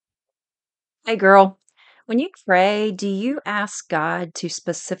Hey girl, when you pray, do you ask God to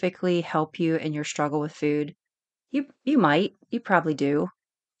specifically help you in your struggle with food? You might, you probably do,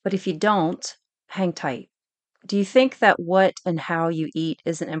 but if you don't, hang tight. Do you think that what and how you eat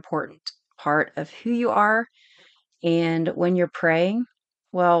is an important part of who you are? And when you're praying,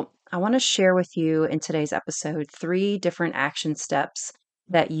 well, I want to share with you in today's episode three different action steps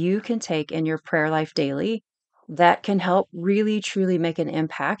that you can take in your prayer life daily that can help really truly make an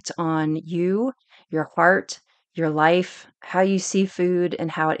impact on you, your heart, your life, how you see food,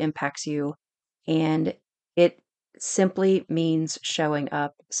 and how it impacts you. And it simply means showing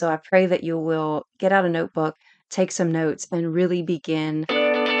up. So I pray that you will get out a notebook, take some notes, and really begin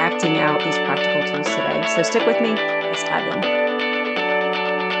acting out these practical tools today. So stick with me. Let's dive in.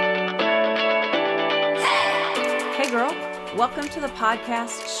 Hey, girl. Welcome to the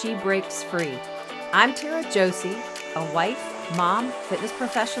podcast She Breaks Free. I'm Tara Josie, a wife, mom, fitness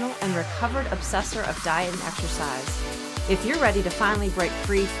professional, and recovered obsessor of diet and exercise. If you're ready to finally break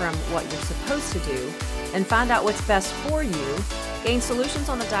free from what you're supposed to do and find out what's best for you, gain solutions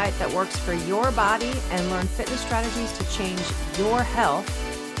on the diet that works for your body, and learn fitness strategies to change your health,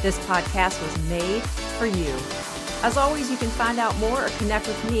 this podcast was made for you. As always, you can find out more or connect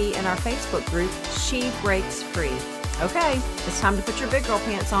with me in our Facebook group, She Breaks Free. Okay, it's time to put your big girl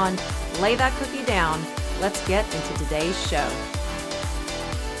pants on, lay that cookie down. Let's get into today's show.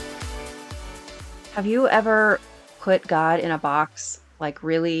 Have you ever put God in a box? Like,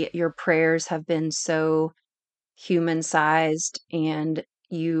 really, your prayers have been so human sized, and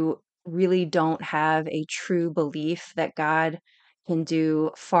you really don't have a true belief that God can do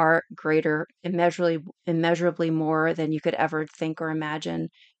far greater, immeasurably more than you could ever think or imagine.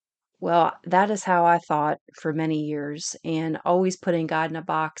 Well, that is how I thought for many years, and always putting God in a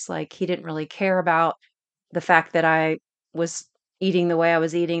box, like he didn't really care about the fact that I was eating the way I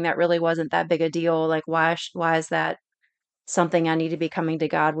was eating. That really wasn't that big a deal. Like, why is that something I need to be coming to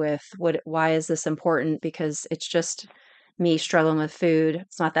God with? Why is this important? Because it's just me struggling with food.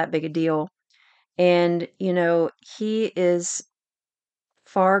 It's not that big a deal. And, he is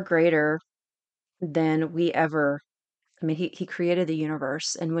far greater than we ever. I mean, he created the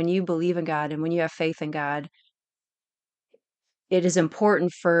universe. And when you believe in God and when you have faith in God, it is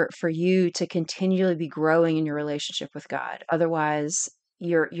important for you to continually be growing in your relationship with God. Otherwise,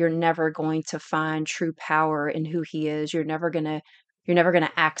 you're never going to find true power in who he is. You're never going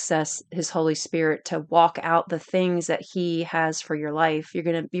to access his Holy Spirit to walk out the things that he has for your life. You're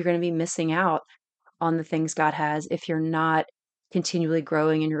going to be missing out on the things God has if you're not continually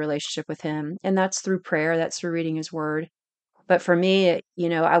growing in your relationship with him. And that's through prayer, that's through reading his word. But for me,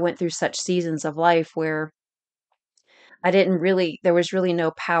 I went through such seasons of life where there was really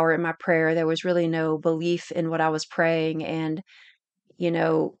no power in my prayer. There was really no belief in what I was praying. And,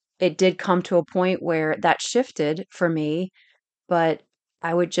 it did come to a point where that shifted for me, but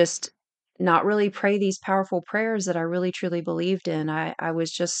I would just not really pray these powerful prayers that I really truly believed in. I was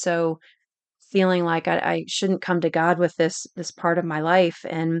just so feeling like I shouldn't come to God with this part of my life.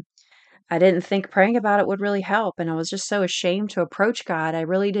 And I didn't think praying about it would really help. And I was just so ashamed to approach God. I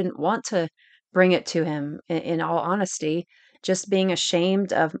really didn't want to bring it to him in all honesty. Just being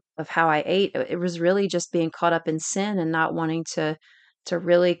ashamed of how I ate. It was really just being caught up in sin and not wanting to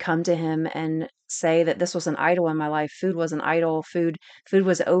really come to him and say that this was an idol in my life. Food was an idol. Food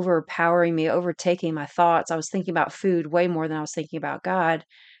was overpowering me, overtaking my thoughts. I was thinking about food way more than I was thinking about God.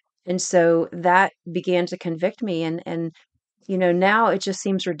 And so that began to convict me, and now it just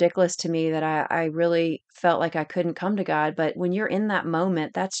seems ridiculous to me that I really felt like I couldn't come to God. But when you're in that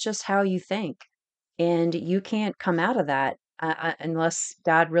moment, that's just how you think. And you can't come out of that unless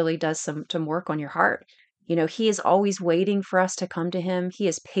God really does some work on your heart. He is always waiting for us to come to him. He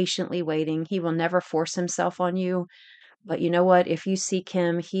is patiently waiting. He will never force himself on you. But you know what? If you seek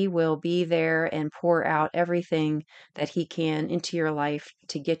him, he will be there and pour out everything that he can into your life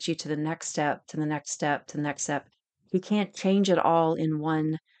to get you to the next step, to the next step, to the next step. He can't change it all in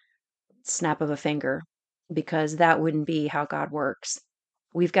one snap of a finger because that wouldn't be how God works.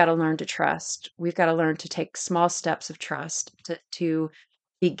 We've got to learn to trust. We've got to learn to take small steps of trust to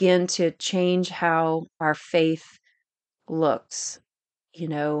begin to change how our faith looks.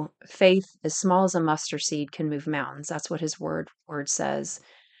 Faith as small as a mustard seed can move mountains. That's what his word says.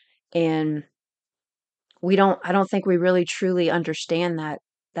 And I don't think we really truly understand that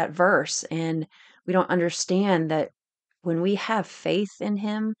verse. And we don't understand that when we have faith in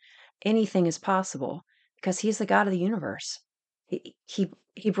him, anything is possible because he's the God of the universe.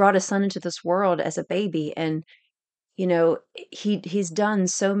 He brought his son into this world as a baby, and he's done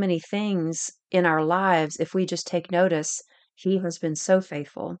so many things in our lives. If we just take notice, he has been so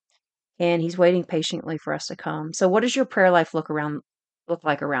faithful. and he's waiting patiently for us to come. So what does your prayer life look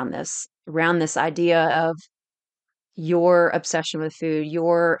like around this idea of your obsession with food,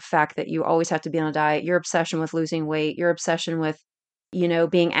 your fact that you always have to be on a diet, your obsession with losing weight, your obsession with,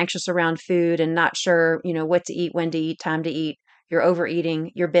 being anxious around food and not sure, what to eat, when to eat, time to eat, you're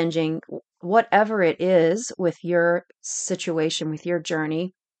overeating, you're binging, whatever it is with your situation, with your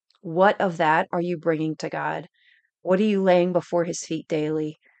journey, what of that are you bringing to God? What are you laying before his feet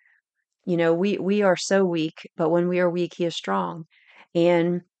daily? We are so weak, but when we are weak, he is strong.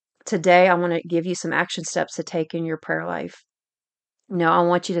 And today I want to give you some action steps to take in your prayer life. I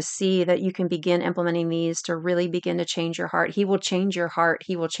want you to see that you can begin implementing these to really begin to change your heart. He will change your heart.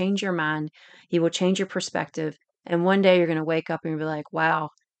 He will change your mind. He will change your perspective. And one day you're going to wake up and be like, wow,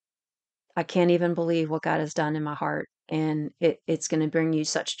 I can't even believe what God has done in my heart. And it's going to bring you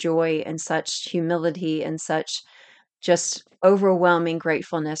such joy and such humility and such just overwhelming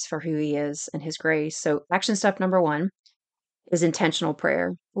gratefulness for who he is and his grace. So, action step number one is intentional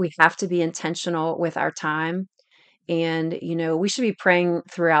prayer. We have to be intentional with our time. And, we should be praying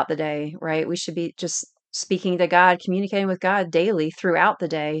throughout the day, right? We should be just speaking to God, communicating with God daily throughout the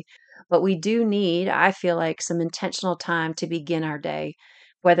day. But we do need, I feel like, some intentional time to begin our day,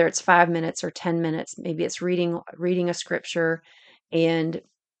 whether it's 5 minutes or 10 minutes. Maybe it's reading a scripture and,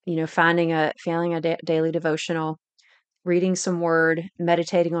 finding a daily devotional, reading some word,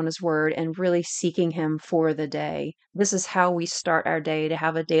 meditating on his word, and really seeking him for the day. This is how we start our day, to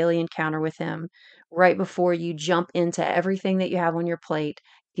have a daily encounter with him. Right before you jump into everything that you have on your plate,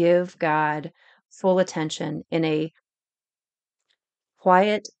 give God full attention in a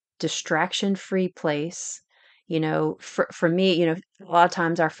quiet, distraction-free place. For me, a lot of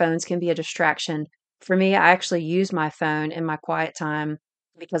times our phones can be a distraction. For me, I actually use my phone in my quiet time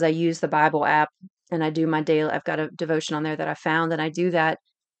because I use the Bible app and I do my daily, I've got a devotion on there that I found, and I do that.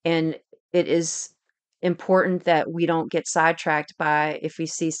 And it is important that we don't get sidetracked by if we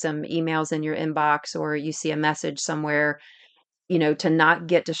see some emails in your inbox or you see a message somewhere, to not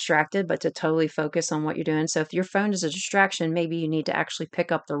get distracted, but to totally focus on what you're doing. So if your phone is a distraction, maybe you need to actually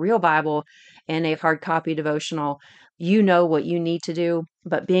pick up the real Bible and a hard copy devotional. You know what you need to do,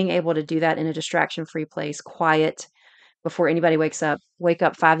 but being able to do that in a distraction free place, quiet, before anybody wakes up, wake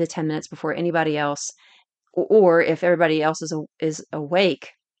up 5 to 10 minutes before anybody else. Or if everybody else is awake,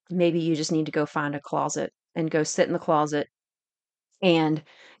 maybe you just need to go find a closet and go sit in the closet and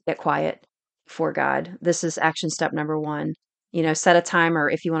get quiet for God. This is action step number one. Set a timer.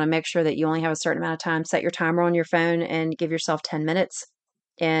 If you want to make sure that you only have a certain amount of time, set your timer on your phone and give yourself 10 minutes.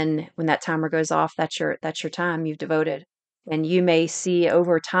 And when that timer goes off, that's your time you've devoted. And you may see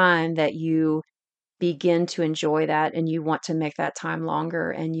over time that you begin to enjoy that and you want to make that time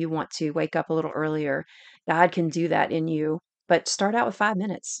longer and you want to wake up a little earlier. God can do that in you, but start out with 5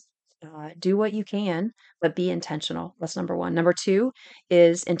 minutes. Do what you can, but be intentional. That's number one. Number two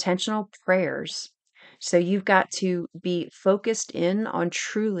is intentional prayers. So you've got to be focused in on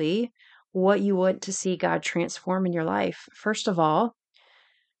truly what you want to see God transform in your life. First of all,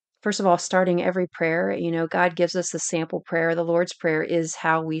 starting every prayer, God gives us the sample prayer. The Lord's Prayer is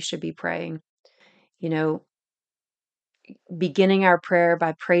how we should be praying. You know, beginning our prayer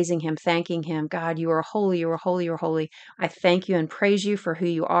by praising him, thanking him. God, you are holy, you are holy, you are holy. I thank you and praise you for who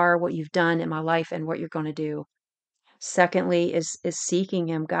you are, what you've done in my life, and what you're going to do. Secondly, is seeking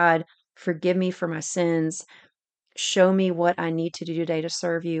him. God, forgive me for my sins. Show me what I need to do today to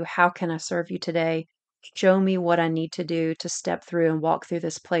serve you. How can I serve you today? Show me what I need to do to step through and walk through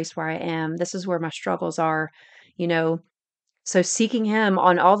this place where I am. This is where my struggles are. You know, so seeking him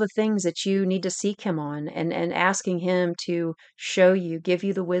on all the things that you need to seek him on, and asking him to show you, give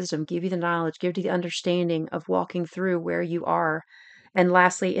you the wisdom, give you the knowledge, give you the understanding of walking through where you are. And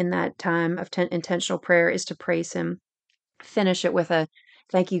lastly, in that time of intentional prayer is to praise him. Finish it with a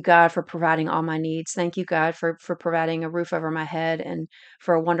thank you, God, for providing all my needs. Thank you, God, for providing a roof over my head and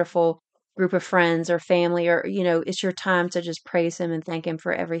for a wonderful group of friends or family. Or, it's your time to just praise him and thank him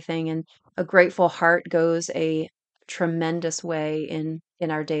for everything. And a grateful heart goes a tremendous way in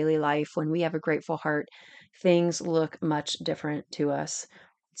our daily life. When we have a grateful heart, things look much different to us.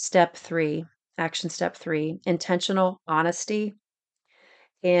 Step three, action step three, intentional honesty.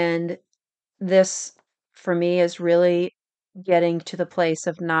 And this for me is really getting to the place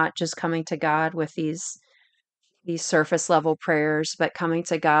of not just coming to God with these surface level prayers, but coming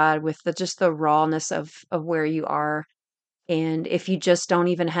to God with just the rawness of where you are. And if you just don't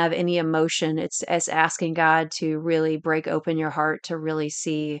even have any emotion, it's as asking God to really break open your heart to really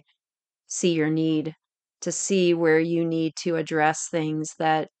see your need, to see where you need to address things,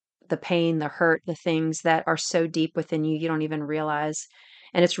 that the pain, the hurt, the things that are so deep within you, you don't even realize.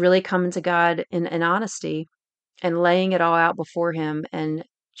 And it's really coming to God in honesty and laying it all out before Him and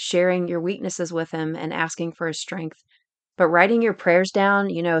sharing your weaknesses with Him and asking for His strength. But writing your prayers down,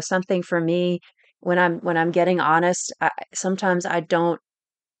 something for me when I'm getting honest, sometimes I don't.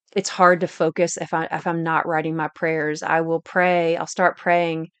 It's hard to focus if I'm not writing my prayers. I will pray. I'll start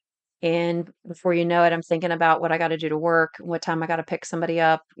praying, and before you know it, I'm thinking about what I got to do to work, what time I got to pick somebody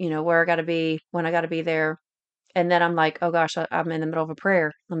up, where I got to be, when I got to be there, and then I'm like, oh gosh, I'm in the middle of a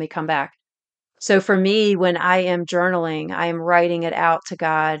prayer. Let me come back. So for me, when I am journaling, I am writing it out to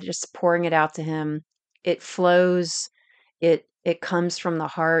God, just pouring it out to Him. It flows. It comes from the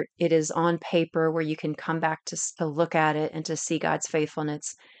heart. It is on paper where you can come back to look at it and to see God's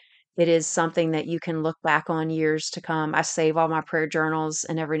faithfulness. It is something that you can look back on years to come. I save all my prayer journals,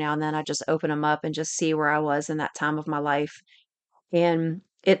 and every now and then I just open them up and just see where I was in that time of my life. And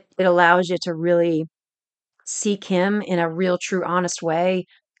it allows you to really seek Him in a real, true, honest way,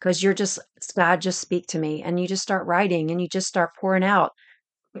 because you're just, God, just speak to me. And you just start writing and you just start pouring out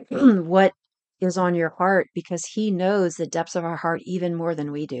what is on your heart, because He knows the depths of our heart even more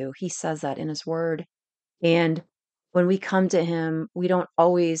than we do. He says that in His word. And when we come to Him, we're not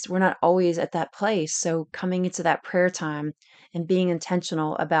always at that place. So coming into that prayer time and being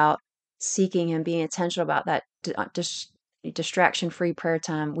intentional about seeking Him, being intentional about that distraction-free prayer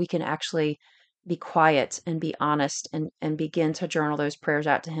time, we can actually be quiet and be honest and begin to journal those prayers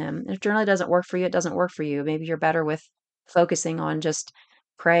out to Him. If journaling doesn't work for you, it doesn't work for you. Maybe you're better with focusing on just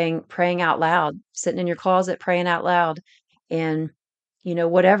praying out loud, sitting in your closet, praying out loud. And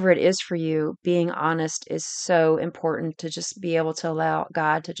whatever it is for you, being honest is so important, to just be able to allow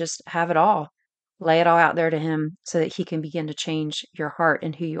God to just have it all, lay it all out there to Him so that He can begin to change your heart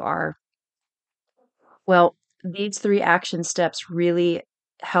and who you are. Well, these 3 action steps really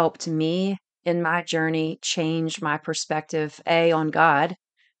helped me in my journey change my perspective, on God,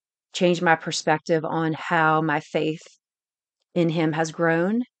 change my perspective on how my faith in Him has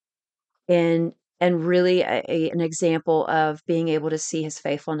grown, and really an example of being able to see His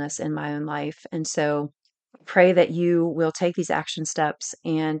faithfulness in my own life. And so pray that you will take these action steps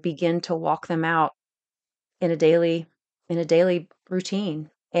and begin to walk them out in a daily routine.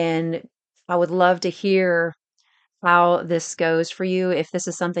 And I would love to hear how this goes for you. If this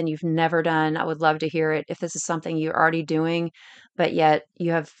is something you've never done, I would love to hear it. If this is something you're already doing, but yet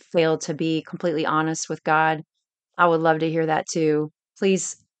you have failed to be completely honest with God, I would love to hear that too.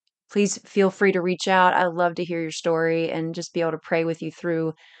 Please, please feel free to reach out. I'd love to hear your story and just be able to pray with you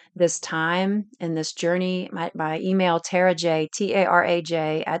through this time and this journey. My email, Taraj,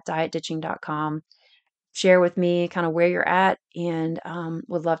 TARAJ @dietditching.com. Share with me kind of where you're at, and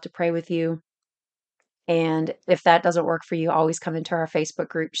would love to pray with you. And if that doesn't work for you, always come into our Facebook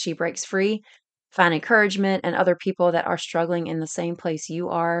group, She Breaks Free. Find encouragement and other people that are struggling in the same place you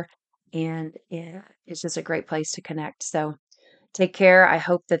are. And yeah, it's just a great place to connect. So take care. I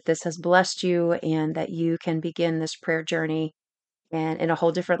hope that this has blessed you and that you can begin this prayer journey and in a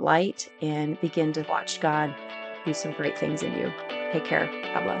whole different light and begin to watch God do some great things in you. Take care.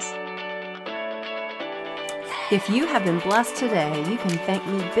 God bless. If you have been blessed today, you can thank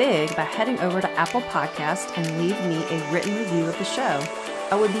me big by heading over to Apple Podcast and leave me a written review of the show.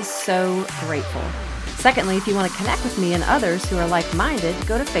 I would be so grateful. Secondly, if you want to connect with me and others who are like-minded,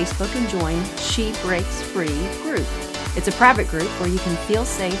 go to Facebook and join She Breaks Free group. It's a private group where you can feel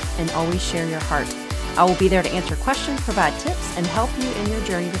safe and always share your heart. I will be there to answer questions, provide tips, and help you in your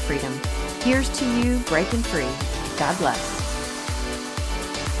journey to freedom. Here's to you breaking free. God bless.